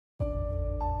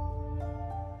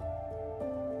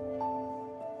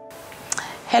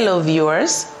Hello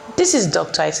viewers, this is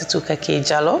Dr. Isatu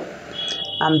Kakay-Diallo.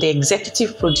 I'm the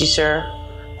executive producer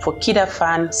for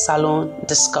KID-AFAN Salone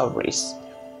Discoveries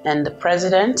and the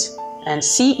president and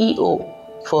CEO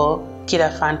for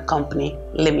KID-AFAN Company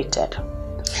Limited.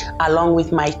 Along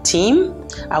with my team,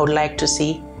 I would like to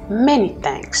say many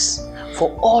thanks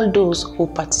for all those who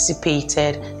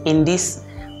participated in this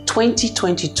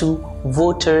 2022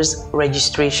 voters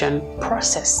registration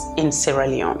process in Sierra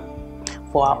Leone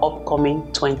for our upcoming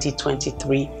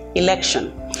 2023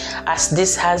 election. As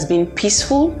this has been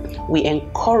peaceful, we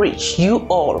encourage you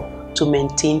all to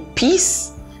maintain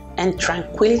peace and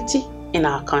tranquility in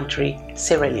our country,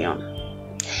 Sierra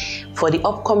Leone. For the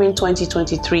upcoming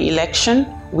 2023 election,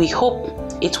 we hope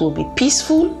it will be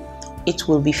peaceful, it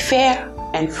will be fair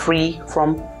and free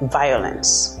from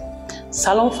violence.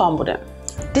 Salon Fambodem,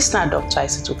 this is not Dr.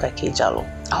 Isatu Kakay-Diallo.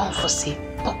 I want to say,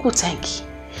 beaucoup thank you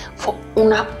for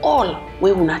una all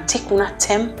we una take una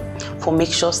time for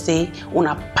make sure say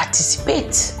una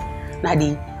participate na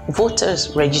the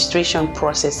voters registration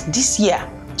process this year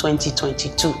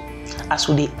 2022 as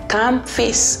we can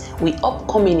face we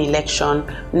upcoming election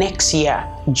next year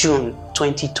June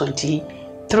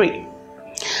 2023.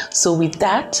 So with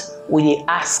that we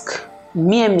ask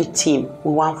me and my team,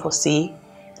 we want to say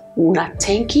una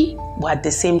thank you, but at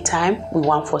the same time we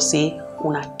want to say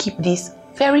una keep this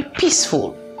very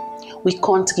peaceful. We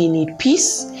country need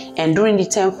peace, and during the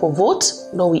time for vote,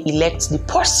 now we elect the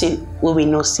person where we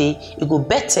know say it go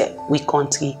better we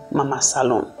country Mama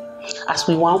Salone. As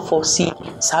we want for see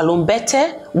Salone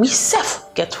better, we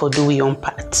self get for do we own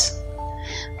part.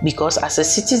 Because as a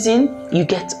citizen, you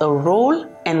get a role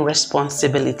and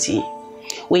responsibility.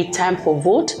 When time for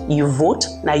vote, you vote,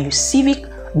 now you civic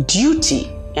duty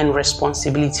and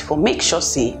responsibility for make sure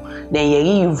say then you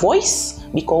hear your voice,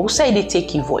 because who say they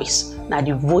take your voice now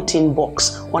the voting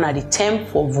box on at the time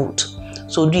for vote.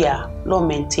 So dear Lord,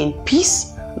 maintain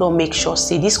peace, Lord, make sure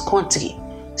say this country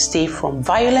stay from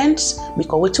violence,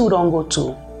 because we too don't go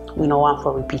to we no want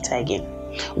for repeat again.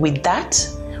 With that,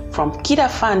 from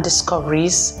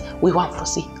KID-AFANdiscoveries, we want to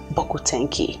say beaucoup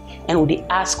thank you, and we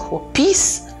ask for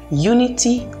peace,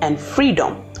 unity and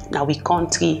freedom now we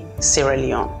country Sierra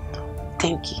Leone.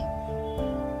 Thank you.